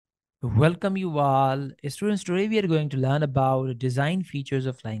Welcome you all. Students, today we are going to learn about design features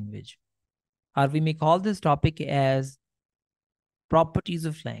of language, or we may call this topic as properties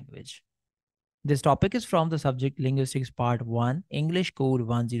of language. This topic is from the subject Linguistics Part 1, English Code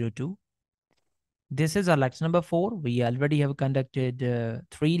 102. This is our lecture number 4. We already have conducted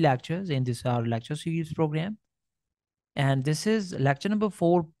 3 lectures in this our lecture series program. And this is lecture number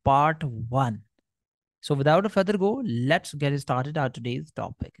 4, Part 1. So without a further go, let's get started our today's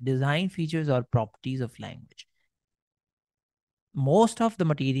topic, design features or properties of language. Most of the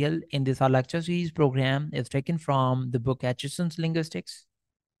material in this our lecture series program is taken from the book Aitchison's Linguistics.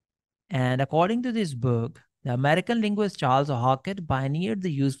 And according to this book, the American linguist Charles Hocket pioneered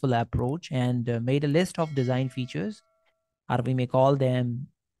the useful approach and made a list of design features, or we may call them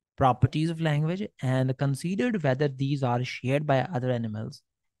properties of language, and considered whether these are shared by other animals.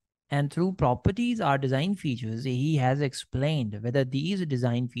 And through properties or design features, he has explained whether these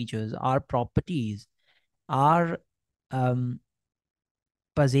design features or properties are um,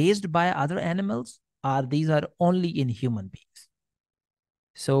 possessed by other animals, or these are only in human beings.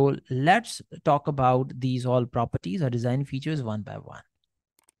 So let's talk about these all properties or design features one by one.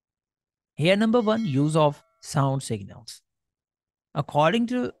 Here, number 1, use of sound signals. According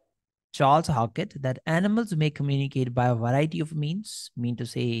to Charles Hocket, that animals may communicate by a variety of means, mean to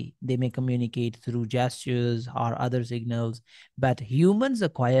say they may communicate through gestures or other signals, but humans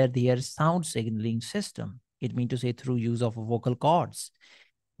acquire their sound signaling system. It means to say through use of vocal cords.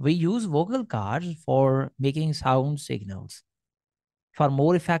 We use vocal cords for making sound signals for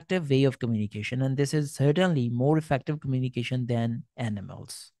more effective way of communication, and this is certainly more effective communication than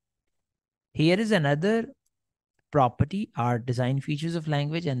animals. Here is another property or design features of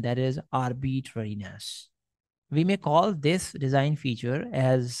language, and that is arbitrariness. We may call this design feature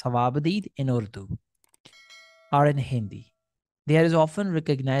as sawabdeed in Urdu or in Hindi. There is often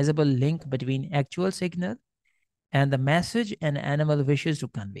recognizable link between actual signal and the message an animal wishes to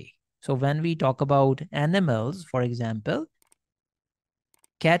convey. So when we talk about animals, for example,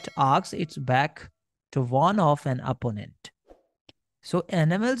 cat arcs its back to warn off an opponent. So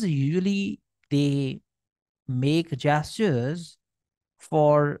animals usually they make gestures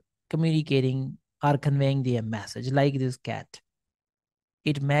for communicating or conveying their message, like this cat.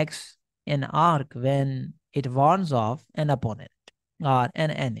 It makes an arc when it warns off an opponent or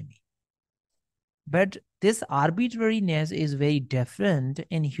an enemy. But this arbitrariness is very different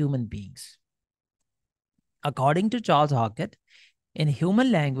in human beings. According to Charles Hocket, in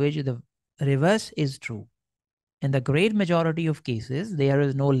human language, the reverse is true. In the great majority of cases, there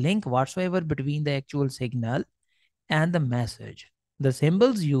is no link whatsoever between the actual signal and the message. The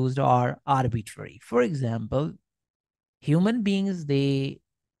symbols used are arbitrary. For example, human beings, they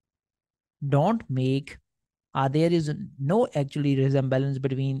don't make, there is no actually resemblance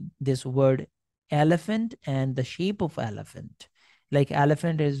between this word elephant and the shape of elephant. Like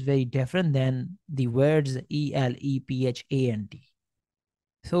elephant is very different than the words ELEPHANT.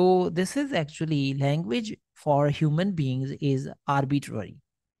 So this is actually language for human beings is arbitrary.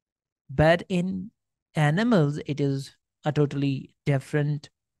 But in animals, it is a totally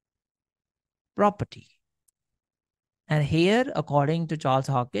different property. And here, according to Charles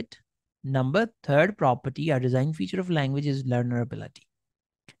Hocket, number 3rd property or design feature of language is learnerability.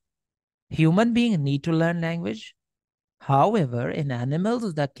 Human beings need to learn language. However, in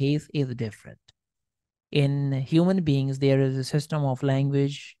animals, the case is different. In human beings, there is a system of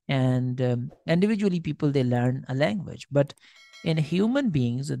language, and individually people, they learn a language. But in human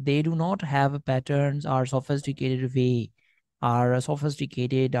beings, they do not have patterns or sophisticated way or a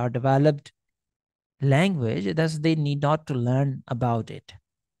sophisticated or developed language, thus they need not to learn about it.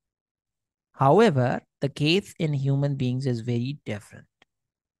 However, the case in human beings is very different.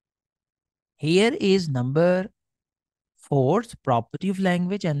 Here is number 4th property of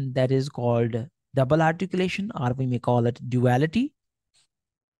language, and that is called double articulation, or we may call it duality.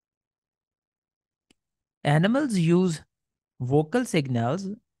 Animals use vocal signals,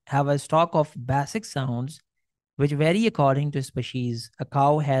 have a stock of basic sounds which vary according to species. A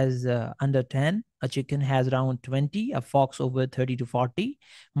cow has under 10, a chicken has around 20, a fox over 30 to 40.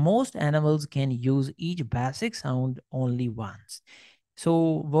 Most animals can use each basic sound only once.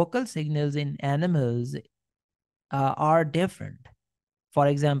 So vocal signals in animals are different. For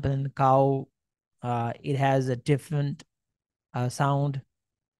example, in cow, it has a different sound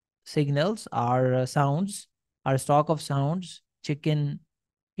signals or sounds or stock of sounds. Chicken,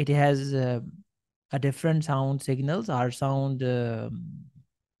 it has a different sound signals or sound or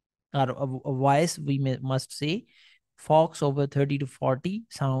a voice, we must say. Fox over 30 to 40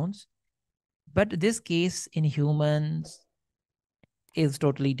 sounds. But this case in humans, is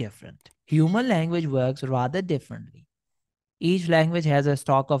totally different. Human language works rather differently. Each language has a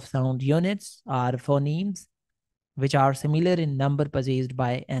stock of sound units or phonemes, which are similar in number possessed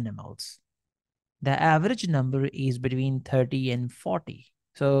by animals. The average number is between 30 and 40.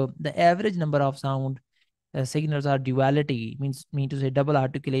 So the average number of sound signals are duality, mean to say double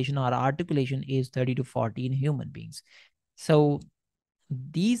articulation or articulation is 30 to 40 in human beings. So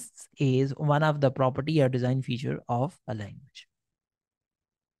this is one of the property or design feature of a language.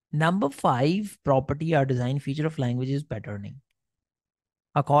 Number 5 property or design feature of language is patterning.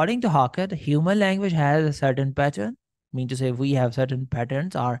 According to Hocket, human language has a certain pattern, mean to say we have certain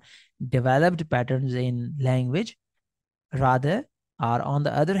patterns or developed patterns in language. Rather, or on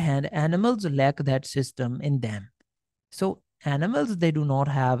the other hand, animals lack that system in them. So animals, they do not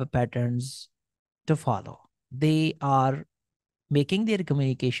have patterns to follow. They are making their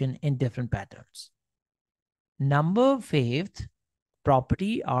communication in different patterns. Number 5th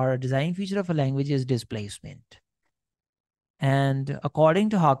property or design feature of a language is displacement. And according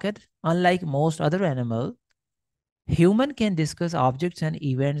to Hocket, unlike most other animals, human can discuss objects and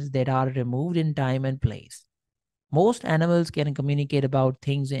events that are removed in time and place. Most animals can communicate about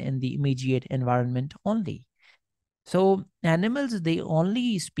things in the immediate environment only. So animals, they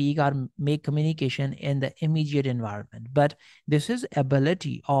only speak or make communication in the immediate environment. But this is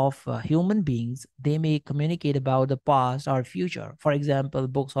ability of human beings. They may communicate about the past or future. For example,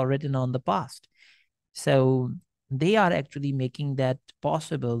 books are written on the past. So they are actually making that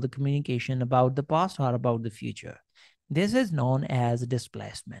possible, the communication about the past or about the future. This is known as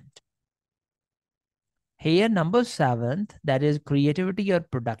displacement. Here, number 7th, that is creativity or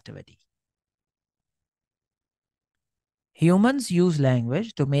productivity. Humans use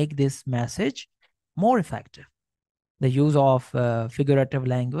language to make this message more effective. The use of figurative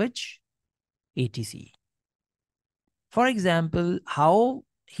language, etc. For example, how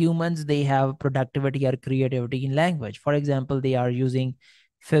humans, they have productivity or creativity in language. For example, they are using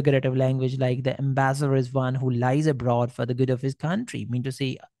figurative language, like the ambassador is one who lies abroad for the good of his country. Mean to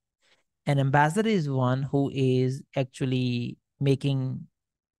say, an ambassador is one who is actually making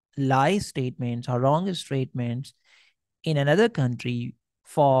lie statements or wrong statements in another country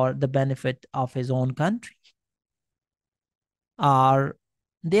for the benefit of his own country. Or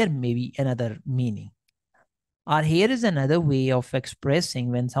there may be another meaning. Or here is another way of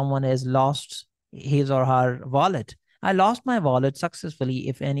expressing when someone has lost his or her wallet. I lost my wallet successfully.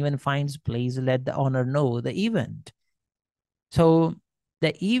 If anyone finds, please let the owner know the event. So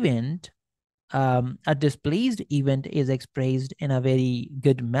the event, a displeased event, is expressed in a very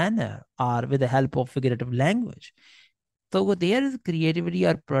good manner or with the help of figurative language. So there is creativity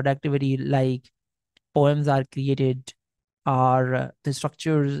or productivity, like poems are created, or the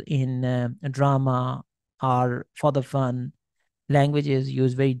structures in drama are for the fun. Language is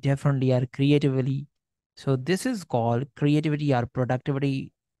used very differently or creatively. So this is called creativity or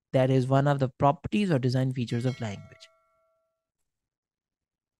productivity. That is one of the properties or design features of language.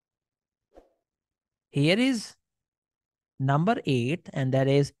 Here is number 8, and that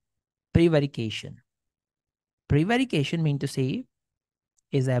is prevarication. Prevarication means to say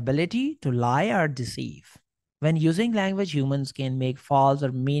is the ability to lie or deceive. When using language, humans can make false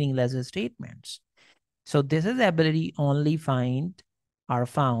or meaningless statements. So this is the ability only found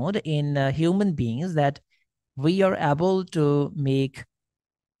in human beings, that we are able to make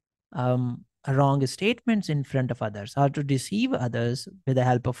wrong statements in front of others or to deceive others with the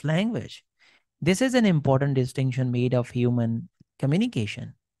help of language. This is an important distinction made of human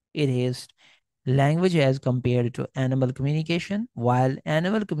communication. It is language as compared to animal communication. While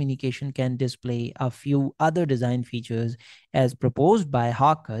animal communication can display a few other design features as proposed by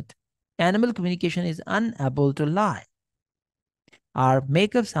Hocket, animal communication is unable to lie or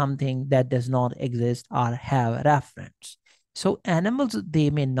make up something that does not exist or have reference. So animals,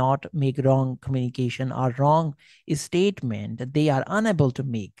 they may not make wrong communication or wrong statement. They are unable to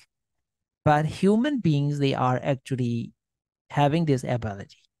make. But human beings, they are actually having this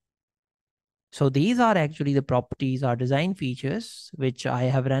ability. So these are actually the properties or design features which I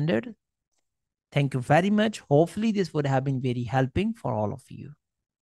have rendered. Thank you very much. Hopefully this would have been very helping for all of you.